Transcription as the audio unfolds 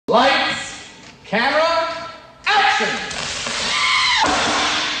Camera, action!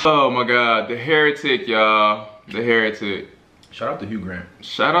 Oh my God, the Heretic, y'all. The Heretic. Shout out to Hugh Grant.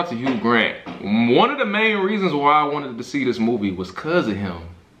 Shout out to Hugh Grant. One of the main reasons why I wanted to see this movie was because of him.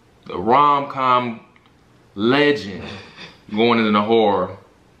 The rom-com legend going into the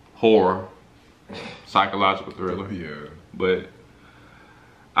horror, psychological thriller. Yeah. But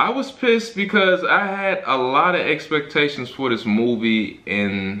I was pissed because I had a lot of expectations for this movie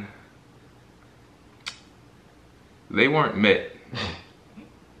and they weren't met.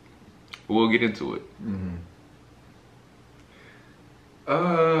 We'll get into it.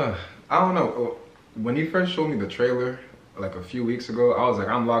 I don't know. When he first showed me the trailer, like a few weeks ago, I was like,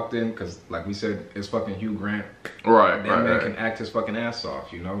 I'm locked in, because like we said, it's fucking Hugh Grant. Right, That man can act his fucking ass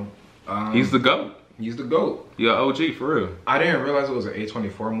off, you know? He's the GOAT. He's the GOAT. Yeah, OG, for real. I didn't realize it was an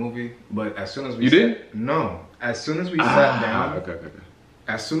A24 movie, but as soon as we You did? No. As soon as we sat down, Okay.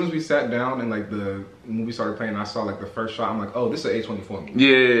 as soon as we sat down and like the movie started playing, I saw like the first shot, I'm like, oh, this is an A24 movie.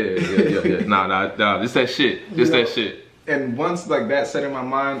 Yeah. Nah, this that shit. This that shit. And once like that set in my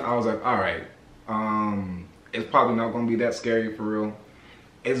mind, I was like, all right, it's probably not gonna be that scary for real.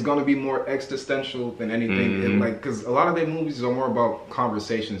 It's gonna be more existential than anything. And like, cause a lot of their movies are more about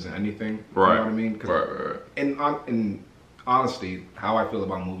conversations than anything. Right. You know what I mean? Right. And honestly, how I feel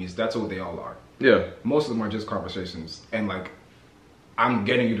about movies, that's what they all are. Yeah. Most of them are just conversations. And like, I'm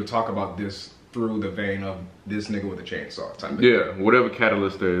getting you to talk about this through the vein of this nigga with a chainsaw type of Yeah, whatever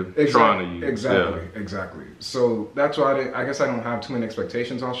catalyst they're trying to use. Exactly. So that's why I guess I don't have too many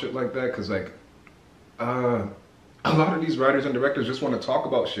expectations on shit like that, cause like, a lot of these writers and directors just want to talk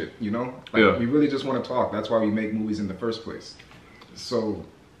about shit, you know? Like, we really just want to talk. That's why we make movies in the first place. So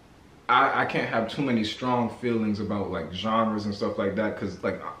I can't have too many strong feelings about like genres and stuff like that, cause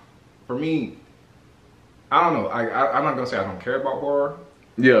like for me, I don't know. I'm not gonna say I don't care about horror.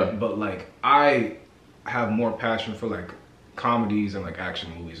 Yeah. But like I have more passion for like comedies and like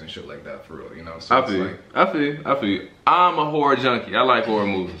action movies and shit like that for real, you know? So I feel you. I'm a horror junkie. I like horror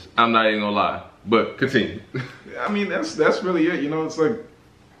movies. I'm not even gonna lie. But continue. I mean, that's really it, you know? It's like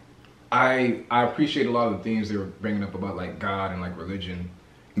I appreciate a lot of the themes they were bringing up about like God and like religion.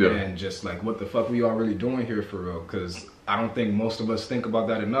 Yeah. And just like what the fuck we all really doing here for real, because I don't think most of us think about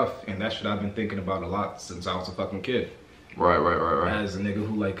that enough, and that shit I've been thinking about a lot since I was a fucking kid. Right. As a nigga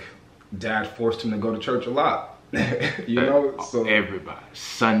who like dad forced him to go to church a lot. You know, so everybody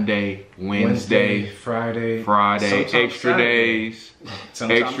Sunday, Wednesday, Friday, extra days,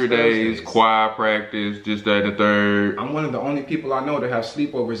 choir practice, just that and the third. I'm one of the only people I know that have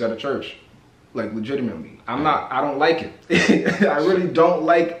sleepovers at a church, like legitimately. I don't like it. I really don't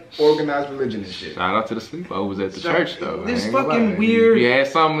like organized religion and shit. Shout out to the sleepovers at the church though. It's fucking weird. You had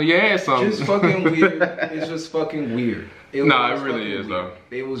something. Just fucking weird. It's just fucking weird. It really is though.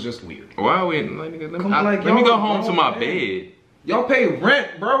 It was just weird. Why we? Let me go home to my bed. Y'all pay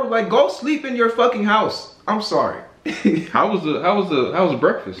rent, bro. Like, go sleep in your fucking house. I'm sorry. How was the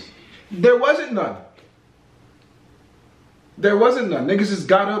breakfast? There wasn't none. Niggas just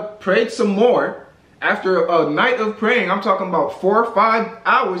got up, prayed some more. After a night of praying, I'm talking about 4 or 5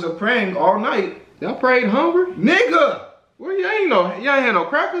 hours of praying all night. Y'all prayed hungry? Nigga! Well, you ain't had no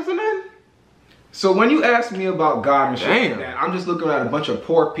crackers or nothing? So when you ask me about God and shit like that, I'm just looking at a bunch of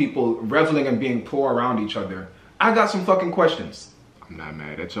poor people reveling and being poor around each other. I got some fucking questions. I'm not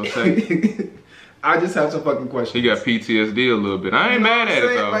mad at your take. I just have some fucking questions. He got PTSD a little bit. I ain't mad at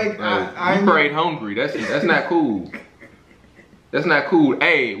it though. Like, you prayed hungry. That's not cool. That's not cool.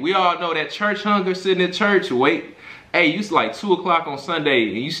 Hey, we all know that church hunger, sitting in church, wait. Hey, you like 2 o'clock on Sunday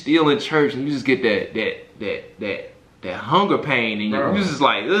and you still in church and you just get that hunger pain and you just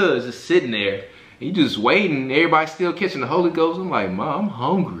like, just sitting there. And you just waiting, everybody still catching the Holy Ghost. I'm like, Mom, I'm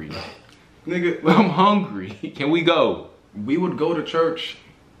hungry. Nigga, I'm hungry. Can we go? We would go to church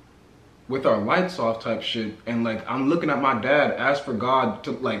with our lights off type shit. And like, I'm looking at my dad, ask for God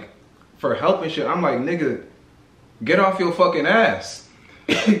to like, for help and shit. I'm like, nigga, get off your fucking ass.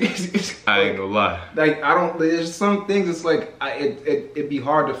 I ain't gonna lie. Like, there's some things, it's like, it'd be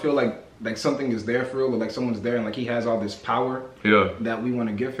hard to feel like something is there for real, or like someone's there and like he has all this power that we want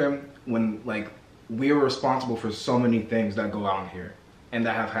to give him, when like we're responsible for so many things that go on here and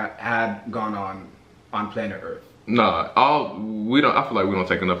that have had gone on planet Earth. Nah, I feel like we don't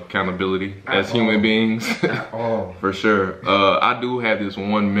take enough accountability as human beings. At all. For sure. I do have this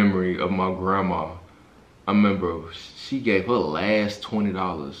one memory of my grandma. I remember she gave her last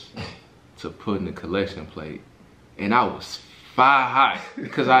 $20 to put in the collection plate, and I was fire hot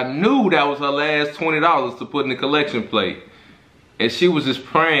because I knew that was her last $20 to put in the collection plate. And she was just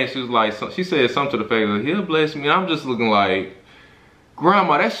praying. She was like, she said something to the effect of, "He'll bless me." I'm just looking like,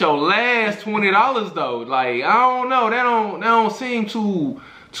 Grandma, that's your last $20 though. Like, I don't know. That don't seem too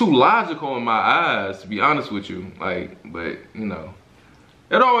logical in my eyes, to be honest with you. Like, but you know,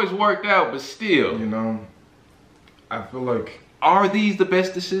 it always worked out, but still. You know, I feel like, are these the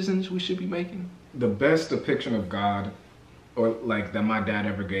best decisions we should be making? The best depiction of God, or like that my dad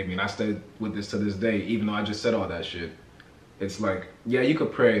ever gave me, and I stay with this to this day, even though I just said all that shit. It's like, yeah, you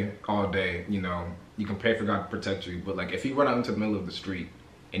could pray all day, you know, you can pray for God to protect you, but like if you run out into the middle of the street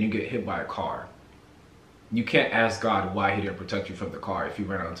and you get hit by a car, you can't ask God why he didn't protect you from the car if you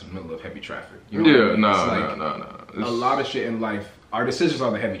ran out into the middle of heavy traffic. You know yeah, what I mean? no. A lot of shit in life, our decisions are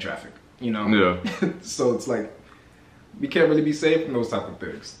the heavy traffic, you know? Yeah. So it's like, we can't really be saved from those type of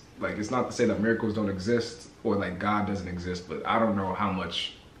things. Like, it's not to say that miracles don't exist or like God doesn't exist, but I don't know how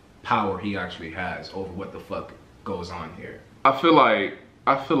much power he actually has over what the fuck goes on here. I feel like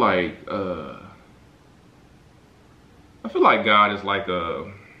God is like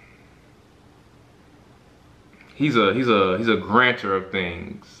he's a granter of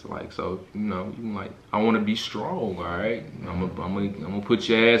things. Like, so, you know, you can like, I want to be strong, all right? I'm gonna put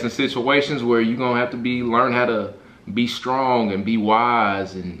your ass in situations where you're gonna have to learn how to be strong and be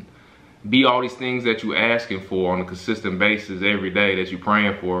wise and be all these things that you asking for on a consistent basis every day, that you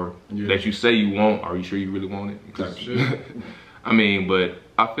praying for, that you say you want. Are you sure you really want it? I mean, but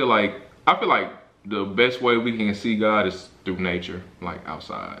I feel like the best way we can see God is through nature, like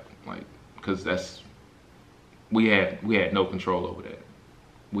outside, like, because that's, we had no control over that.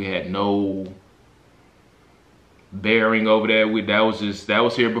 We had no bearing over that. That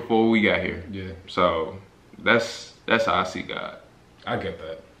was here before we got here. Yeah. So that's how I see God. I get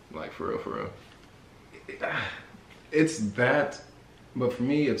that. Like, for real. It's that, but for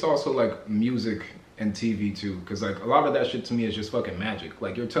me, it's also like music and TV too, because like a lot of that shit to me is just fucking magic.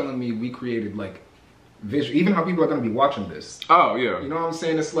 Like, you're telling me we created like visual, even how people are gonna be watching this. Oh yeah. You know what I'm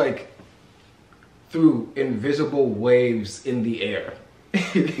saying? It's like through invisible waves in the air.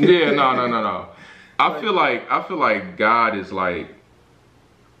 Yeah, no. I feel like God is like,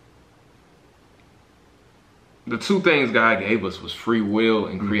 the two things God gave us was free will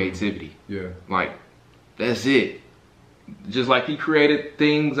and creativity. Yeah. Like, that's it. Just like he created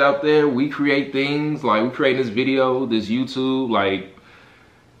things out there, we create things. Like, we create this video, this YouTube. Like,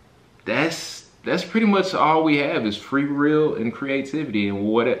 that's pretty much all we have is free will and creativity. And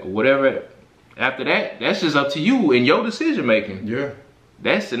whatever after that, that's just up to you and your decision making. Yeah.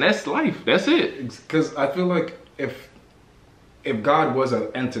 That's life. That's it. Because I feel like if God was an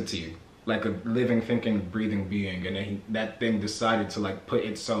entity, like a living, thinking, breathing being, and then that thing decided to like put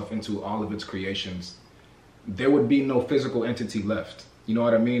itself into all of its creations, there would be no physical entity left. You know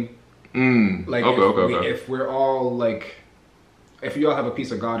what I mean? Like, okay. If we're all like, if we all have a piece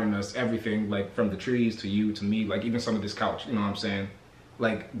of God in us, everything, like from the trees to you to me, like even some of this couch, you know what I'm saying?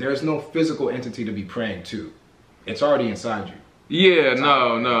 Like, there's no physical entity to be praying to. It's already inside you. Yeah,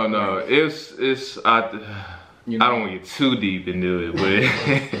 no. It's I don't want to get too deep into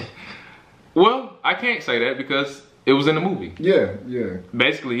it, but well, I can't say that because it was in the movie. Yeah.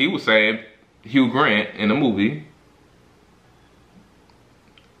 Basically, he was saying Hugh Grant in the movie.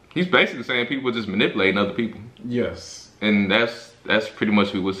 He's basically saying people just manipulating other people. Yes. And that's pretty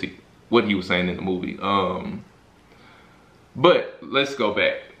much what he was saying in the movie. But let's go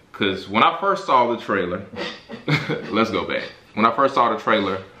back, because when I first saw the trailer, let's go back. When I first saw the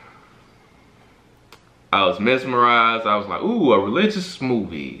trailer, I was mesmerized. I was like, ooh, a religious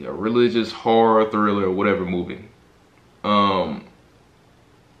movie, a religious horror thriller, whatever movie. I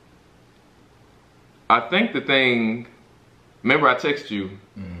think the thing, remember I texted you,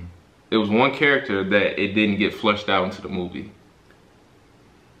 it was one character that it didn't get flushed out into the movie.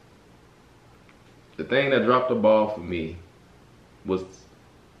 The thing that dropped the ball for me was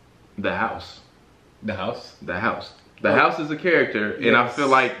the house. The house? The house. The house is a character, and I feel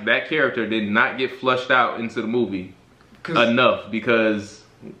like that character did not get flushed out into the movie enough, because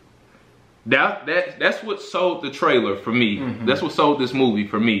that's what sold the trailer for me. That's what sold this movie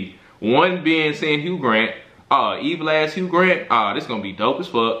for me. One being saying Hugh Grant, evil ass Hugh Grant, this gonna be dope as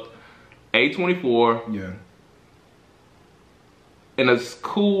fuck. A24. Yeah. In a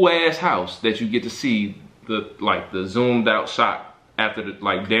cool ass house that you get to see the zoomed out shot after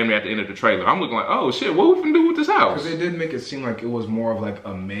damn near at the end of the trailer. I'm looking like, oh shit, what we finna do with this house? Because they did make it seem like it was more of like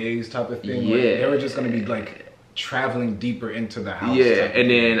a maze type of thing. Yeah. Like they were just gonna be like traveling deeper into the house. Yeah, and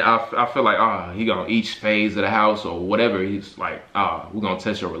then I feel like, he gonna each phase of the house or whatever. He's like, we're gonna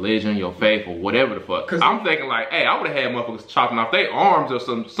test your religion, your faith, or whatever the fuck. I'm thinking like, hey, I would have had motherfuckers chopping off their arms or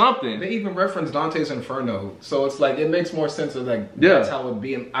something. They even reference Dante's Inferno, so it's like it makes more sense of like that's how it would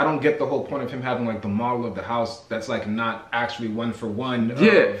be. And I don't get the whole point of him having like the model of the house that's like not actually one for one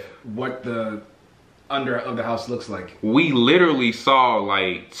of what the under of the house looks like. We literally saw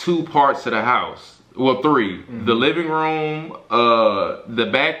like 2 parts of the house. Well, 3. The living room, the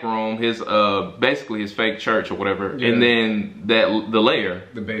back room, his basically his fake church or whatever, and then the lair,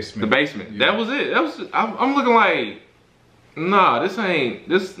 the basement. That was it. I'm looking like, nah, this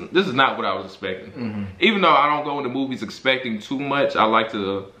is not what I was expecting. Even though I don't go into movies expecting too much, I like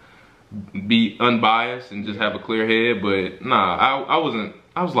to be unbiased and just have a clear head. But nah, I wasn't.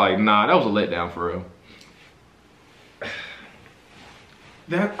 I was like, nah, that was a letdown for real.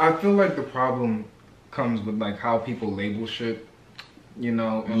 That I feel like the problem comes with like how people label shit, you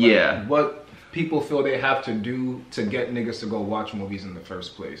know, and like what people feel they have to do to get niggas to go watch movies in the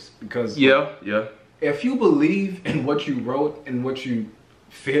first place. Because if you believe in what you wrote and what you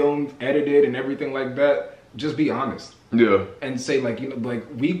filmed, edited, and everything like that, just be honest. And say like, you know, like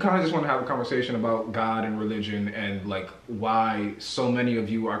we kind of just want to have a conversation about God and religion and like why so many of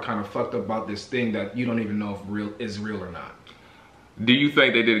you are kind of fucked up about this thing that you don't even know if is real or not. Do you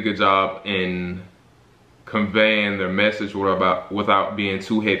think they did a good job in conveying their message without being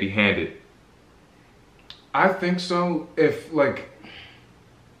too heavy-handed? I think so. If like,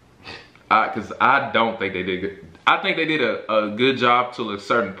 because I don't think they did good. I think they did a good job till a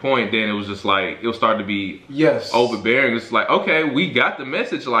certain point. Then it was just like it was starting to be overbearing. It's like, okay, we got the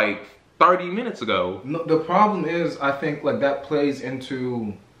message like 30 minutes ago. No, the problem is, I think like that plays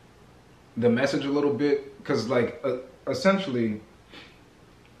into the message a little bit because like essentially.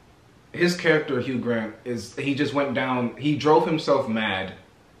 His character, Hugh Grant, he just went down, he drove himself mad.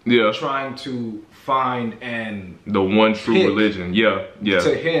 Trying to find the one true religion.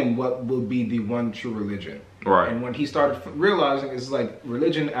 To him, what will be the one true religion. Right. And when he started realizing it's like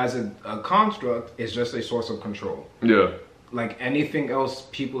religion as a construct is just a source of control. Like anything else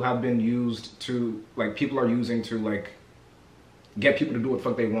people have been used to, like people are using to like get people to do what the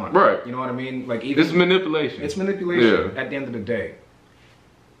fuck they want. Right. You know what I mean? Like even, it's manipulation. It's manipulation at the end of the day.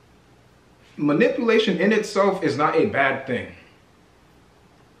 Manipulation in itself is not a bad thing.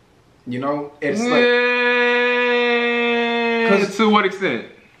 You know, it's like to what extent?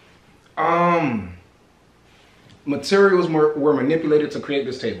 Materials were manipulated to create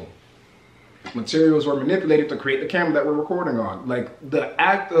this table. Materials were manipulated to create the camera that we're recording on. Like the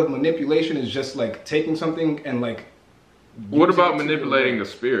act of manipulation is just like taking something and like. What about manipulating a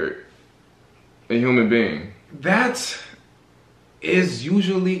spirit, a human being? That is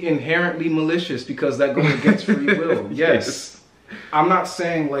usually inherently malicious because that goes against free will. Yes. I'm not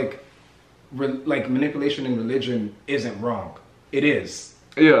saying like manipulation in religion isn't wrong. It is.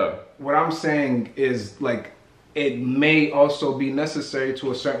 What I'm saying is like it may also be necessary to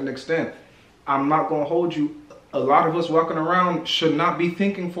a certain extent. I'm not going to hold you. A lot of us walking around should not be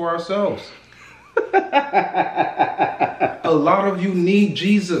thinking for ourselves. A lot of you need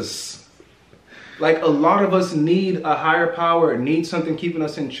Jesus. Like a lot of us need a higher power, need something keeping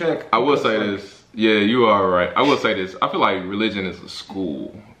us in check. I will say this. Yeah, you are right. I will say this. I feel like religion is a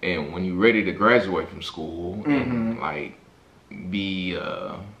school, and when you're ready to graduate from school and like be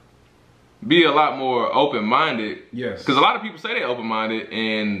a lot more open-minded. Yes. Because a lot of people say they're open-minded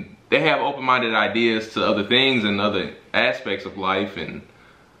and they have open-minded ideas to other things and other aspects of life, and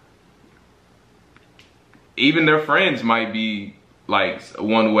even their friends might be like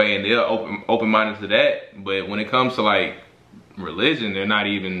one way and they're open-minded to that, but when it comes to like religion, they're not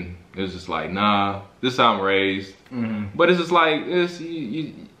even. It's just like, nah, this is how I'm raised. But it's just like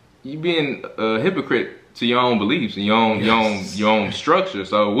you being a hypocrite to your own beliefs and your own structure.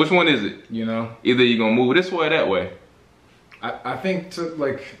 So which one is it? You know, either you're gonna move this way or that way. I think to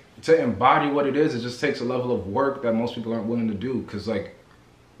embody what it is, it just takes a level of work that most people aren't willing to do, because like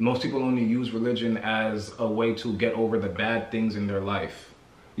most people only use religion as a way to get over the bad things in their life.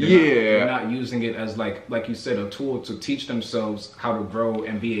 They're not using it as like you said, a tool to teach themselves how to grow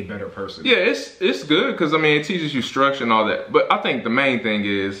and be a better person. Yeah, it's good because I mean it teaches you structure and all that. But I think the main thing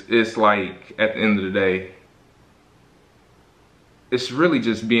is it's like at the end of the day, it's really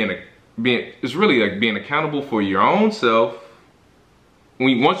just being accountable for your own self.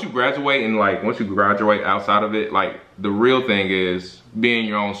 Once you graduate outside of it, like the real thing is being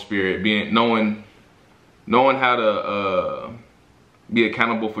your own spirit, knowing how to be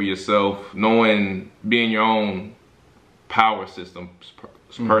accountable for yourself, being your own power system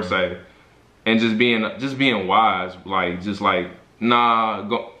per se, and just being wise, like just like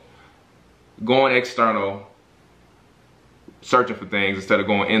nah, going external, searching for things instead of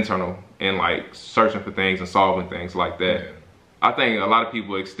going internal and like searching for things and solving things like that. Yeah. I think a lot of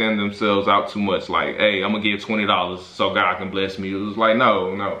people extend themselves out too much. Like, hey, I'm gonna give $20 so God can bless me. It was like,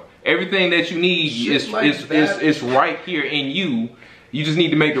 no. Everything that you need is right here in you. You just need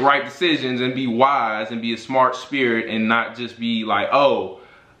to make the right decisions and be wise and be a smart spirit and not just be like, oh,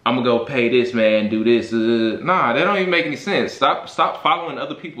 I'm gonna go pay this man, do this. Nah, that don't even make any sense. Stop following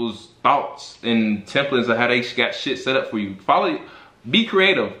other people's thoughts and templates of how they got shit set up for you. Be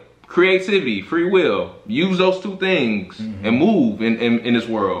creative. Creativity, free will. Use those two things and move in this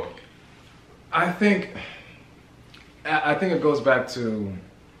world. I think it goes back to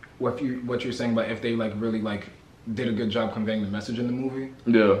what you're saying about if they like really like did a good job conveying the message in the movie.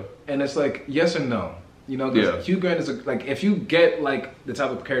 Yeah. And it's like yes or no. You know, because Hugh Grant is like if you get like the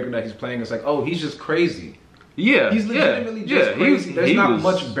type of character that he's playing, it's like, oh, he's just crazy. Yeah, he's legitimately just crazy. There's not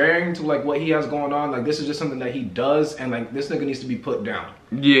much bearing to like what he has going on. Like this is just something that he does, and like this nigga needs to be put down.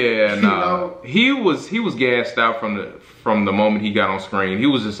 Yeah, nah. You know? He was gassed out from the moment he got on screen. He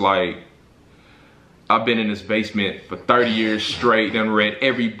was just like, I've been in this basement for 30 years straight and read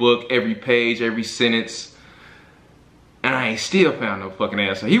every book, every page, every sentence, and I ain't still found no fucking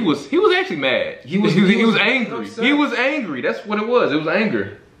answer. He was actually mad. He was angry. Upset. He was angry. That's what it was. It was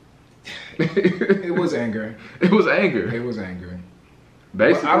anger. It was anger. It was anger. It was anger.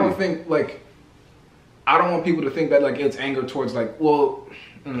 Basically, I don't think like I don't want people to think that like it's anger towards like I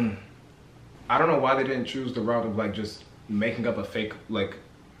don't know why they didn't choose the route of like just making up a fake like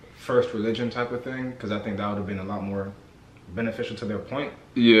first religion type of thing, because I think that would have been a lot more beneficial to their point.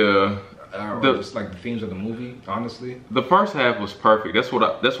 Yeah. Or just like the themes of the movie, honestly. The first half was perfect. That's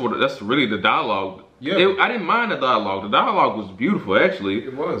really the dialogue. Yeah. I didn't mind the dialogue. The dialogue was beautiful, actually.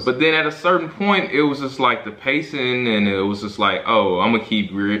 It was. But then at a certain point, it was just like the pacing, and it was just like, oh, I'm gonna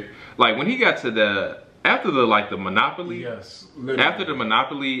keep it. Like when he got to after the Monopoly. Yes. Literally. After the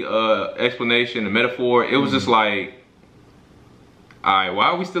Monopoly explanation, the metaphor, it was just like, all right, why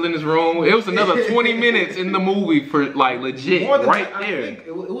are we still in this room? It was another 20 minutes in the movie for like legit right there. I think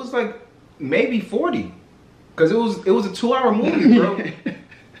it was like maybe 40, because it was a 2-hour movie, bro.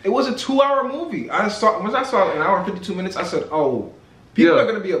 It was a 2-hour movie. Once I saw an hour and 52 minutes, I said, oh, people are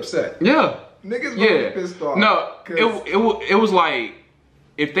gonna be upset. Yeah, niggas gonna be pissed off. No, it was like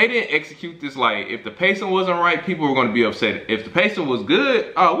if they didn't execute this, like if the pacing wasn't right, people were gonna be upset. If the pacing was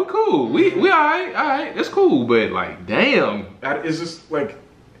good, oh, we cool. We all right, that's cool. But like, damn, it's just like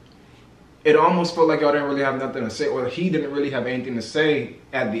it almost felt like y'all didn't really have nothing to say, or he didn't really have anything to say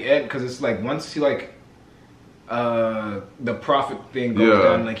at the end, because it's like once he like the prophet thing goes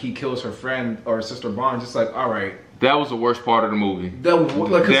down, like he kills her friend or Sister Barnes, it's like, all right. That was the worst part of the movie.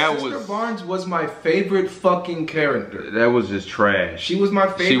 Sister Barnes was my favorite fucking character. That was just trash. She was my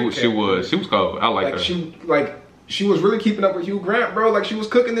favorite character. She was cold. I like her. She was really keeping up with Hugh Grant, bro. Like she was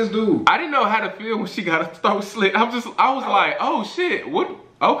cooking this dude. I didn't know how to feel when she got a throat slit. I was like, oh shit, what?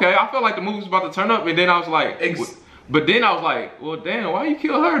 Okay, I felt like the movie was about to turn up, and then I was like, but then I was like, well, damn, why you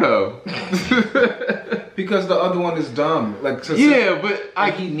kill her though? Because the other one is dumb. Like,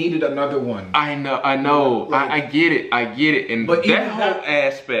 he needed another one. I know. Like, I get it. And but that whole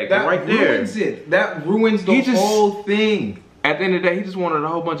aspect that right there, ruins it. That ruins the whole thing. At the end of the day, he just wanted a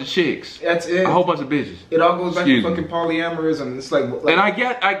whole bunch of chicks. That's it. A whole bunch of bitches. It all goes back to fucking polyamorism. It's like and I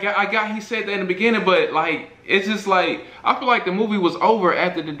got. He said that in the beginning, but like, it's just like I feel like the movie was over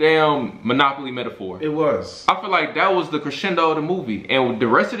after the damn Monopoly metaphor. It was. I feel like that was the crescendo of the movie, and the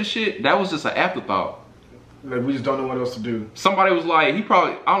rest of the shit, that was just an afterthought. Like we just don't know what else to do. Somebody was like, I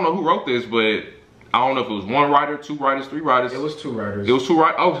don't know who wrote this, but I don't know if it was one writer, 2 writers, 3 writers. It was 2 writers. It was 2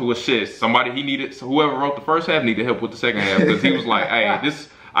 writers. Oh, well, shit. Whoever wrote the first half needed help with the second half, because he was like, hey,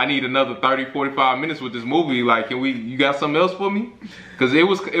 I need another 30, 45 minutes with this movie. Like, you got something else for me? Because it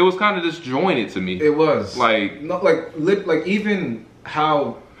was kind of disjointed to me. It was. Like, not like even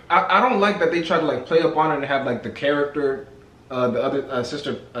how, I don't like that they try to like play up on it and have like the character, the other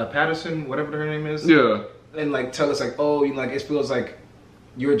sister Patterson, whatever her name is. Yeah. And like tell us like, oh, you know, like it feels like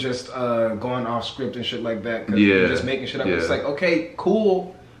you're just going off script and shit like that, because you're just making shit up. It's like, okay,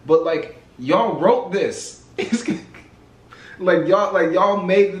 cool, but like y'all wrote this. like y'all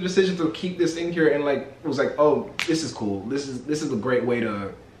made the decision to keep this in here, and like it was like, oh, this is cool. This is a great way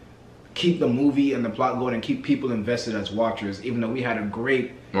to keep the movie and the plot going and keep people invested as watchers, even though we had a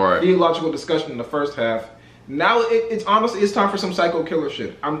great theological discussion in the first half. Now it's honestly, it's time for some psycho killer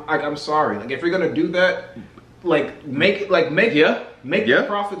shit. I'm sorry. Like if you're gonna do that, like make it make the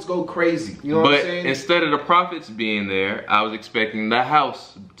prophets go crazy. You know what I'm saying? But instead of the prophets being there, I was expecting the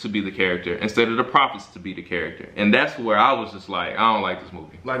house to be the character instead of the prophets to be the character. And that's where I was just like, I don't like this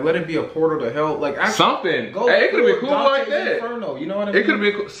movie. Like, let it be a portal to hell. Like, actually, something. Hey, it could have been cool like that. Inferno, you know what I mean? It could have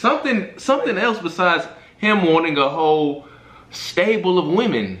been cool. Something else besides him wanting a whole stable of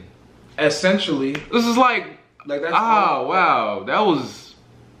women. Essentially. This is like that's wow.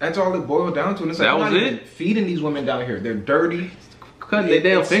 That's all it boiled down to. And it's like, that was it. Feeding these women down here. They're dirty. Cutting their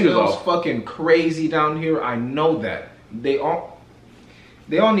damn fingers off. It smells fucking crazy down here. I know that. They all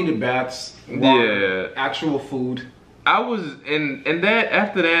needed baths. Water, actual food. I was and that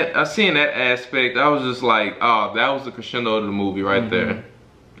after that, I seen that aspect. I was just like, oh, that was the crescendo of the movie right there.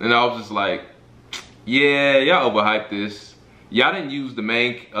 And I was just like, yeah, y'all overhyped this. Y'all didn't use the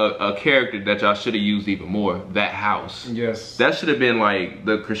main a character that y'all should have used even more. That house. Yes. That should have been like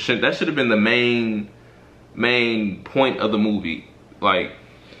the crescendo. That should have been the main point of the movie. Like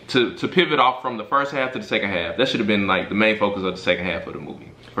to pivot off from the first half to the second half. That should have been like the main focus of the second half of the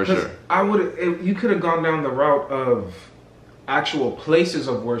movie. For sure. You could have gone down the route of actual places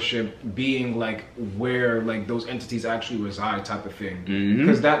of worship being like where like those entities actually reside, type of thing.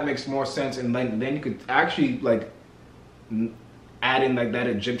 Because that makes more sense, and then you could actually like add in like that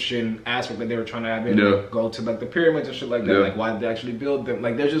Egyptian aspect that they were trying to have in, like, go to like the pyramids and shit like that. Like, why did they actually build them?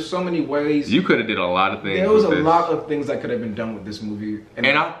 Like, there's just so many ways. You could have did a lot of things. There was a lot of things that could have been done with this movie, and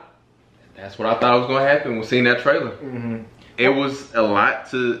that's what I thought was gonna happen with seeing that trailer. It was a lot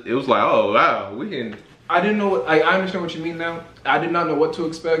to. It was like, oh wow, we can. I didn't know what. I understand what you mean now. I did not know what to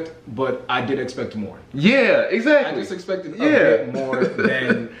expect, but I did expect more. Yeah, exactly. I just expected a bit more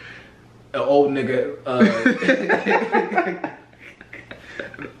than an old nigga.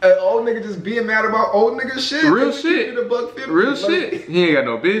 An old nigga just being mad about old nigga shit. Real shit. Real shit. He ain't got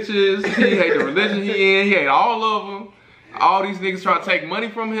no bitches. He hate the religion he in. He hate all of them. All these niggas trying to take money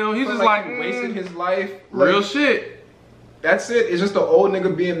from him. He's just like wasting his life. Real shit. That's it. It's just the old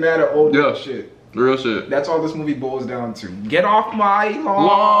nigga being mad at old nigga shit. Real shit. That's all this movie boils down to. Get off my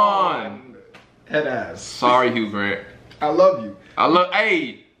lawn. Head ass. Sorry, Hugh Grant. I love you.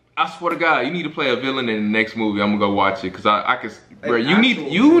 Hey, I swear to God, you need to play a villain in the next movie. I'm gonna go watch it because I can. Bro, you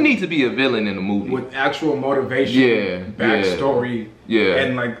need to be a villain in the movie with actual motivation, backstory,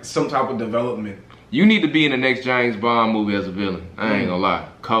 and like some type of development. You need to be in the next James Bond movie as a villain. I ain't gonna lie,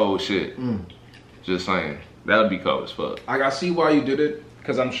 cold shit. Just saying, that would be cold as fuck. I see why you did it,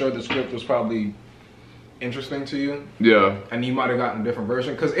 because I'm sure the script was probably interesting to you. Yeah, and you might have gotten a different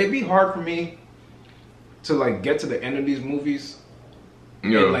version. Because it'd be hard for me to like get to the end of these movies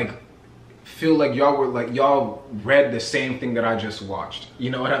and like feel like y'all read the same thing that I just watched.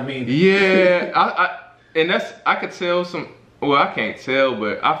 You know what I mean? Yeah, I could tell some. Well, I can't tell,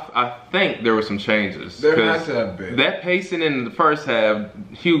 but I think there were some changes. There had to have been. That pacing in the first half,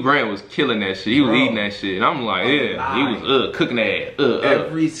 Hugh Grant was killing that shit. He was eating that shit, and I'm like, he was cooking that.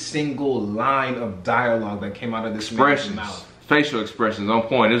 Every single line of dialogue that came out of this man's mouth, facial expressions on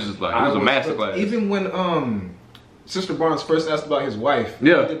point. It was just like it was a masterclass. Even when Sister Barnes first asked about his wife, he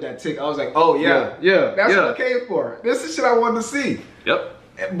did that tick. I was like, oh yeah, that's what I came for. This is shit I wanted to see. Yep.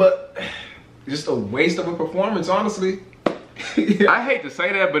 But just a waste of a performance, honestly. I hate to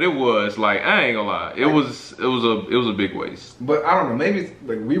say that, but it was like, I ain't gonna lie, it was a big waste. But I don't know, maybe it's,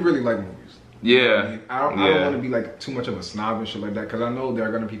 like, we really like movies. Yeah. You know what I mean? I don't want to be like too much of a snob and shit like that, because I know there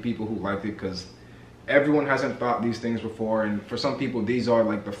are gonna be people who like it because everyone hasn't thought these things before, and for some people these are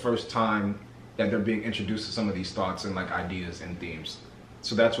like the first time that they're being introduced to some of these thoughts and like ideas and themes.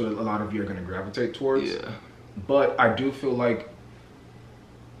 So that's what a lot of you are gonna gravitate towards. Yeah. But I do feel like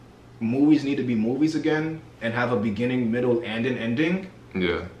movies need to be movies again and have a beginning, middle, and an ending.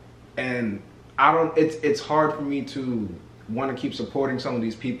 Yeah. And it's hard for me to want to keep supporting some of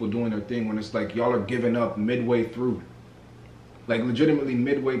these people doing their thing when it's like y'all are giving up midway through. Like legitimately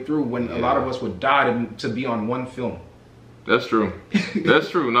midway through, when a lot of us would die to be on one film. That's true. That's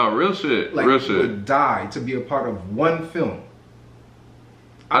true. No, real shit. Like, real shit. Would die to be a part of one film.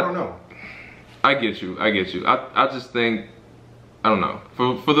 I don't know. I get you. I just think, I don't know.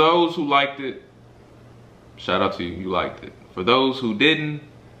 For those who liked it, shout out to you. You liked it. For those who didn't,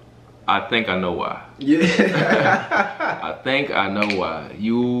 I think I know why. Yeah. I think I know why.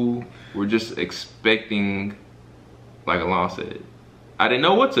 You were just expecting, like Alon said, I didn't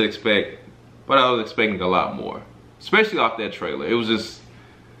know what to expect, but I was expecting a lot more. Especially off that trailer. It was just,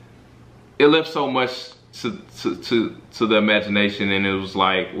 it left so much to the imagination, and it was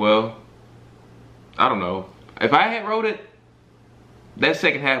like, well, I don't know. If I had wrote it, that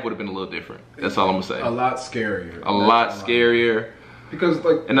second half would have been a little different. That's all I'm gonna say. A lot scarier. A lot scarier. Because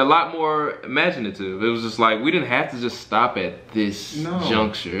like, and a lot more imaginative. It was just like we didn't have to just stop at this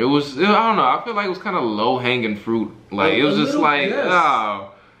juncture. It was, I don't know. I feel like it was kind of low hanging fruit. Like it was just like,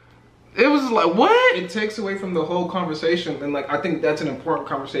 oh, it was like what? It takes away from the whole conversation, and like I think that's an important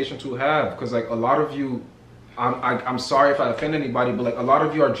conversation to have because like a lot of you, I'm sorry if I offend anybody, but like a lot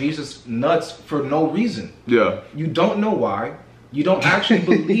of you are Jesus nuts for no reason. Yeah. You don't know why. You don't actually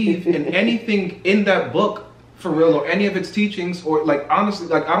believe in anything in that book. For real, or any of its teachings, or like honestly,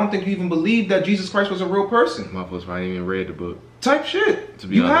 like I don't think you even believe that Jesus Christ was a real person. My folks probably even read the book. Type shit. To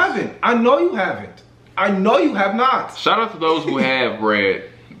be you honest. haven't. I know you haven't. I know you have not. Shout out to those who have read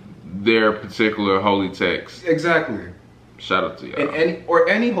their particular holy text. Exactly. Shout out to y'all. In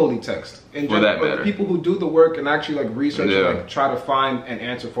any holy text. In for that matter. People who do the work and actually like research and like try to find an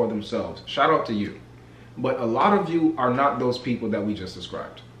answer for themselves. Shout out to you. But a lot of you are not those people that we just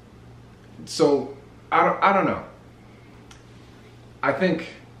described. So I don't know. I think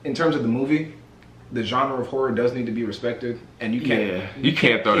in terms of the movie, the genre of horror does need to be respected, and you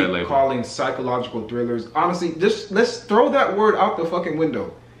can't throw that label. Calling psychological thrillers. Honestly, just let's throw that word out the fucking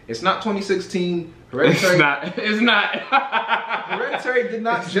window. It's not 2016. Hereditary. It's not. Hereditary did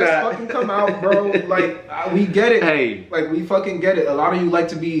not fucking come out, bro. Like we get it. Hey, like we fucking get it. A lot of you like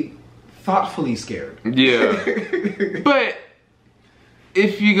to be thoughtfully scared. Yeah. But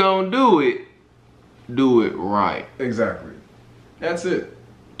if you gonna do it right. Exactly. That's it.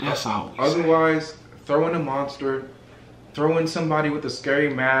 That's all. Otherwise, throw in a monster, throw in somebody with a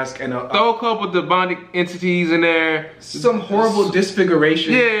scary mask, and throw a couple of demonic entities in there. Some horrible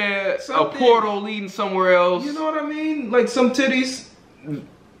disfiguration. Yeah. Something. A portal leading somewhere else. You know what I mean? Like some titties.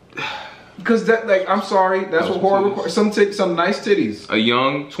 Because that, like, I'm sorry, that's what horror requires. Some nice titties. A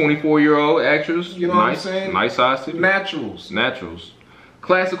young 24-year-old actress. You know what I'm saying? Nice size titties. Naturals.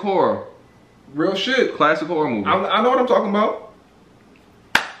 Classic horror. Real shit. Classic horror movie. I know what I'm talking about.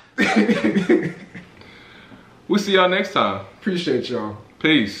 We'll see y'all next time. Appreciate y'all.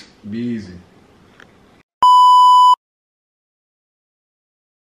 Peace. Be easy.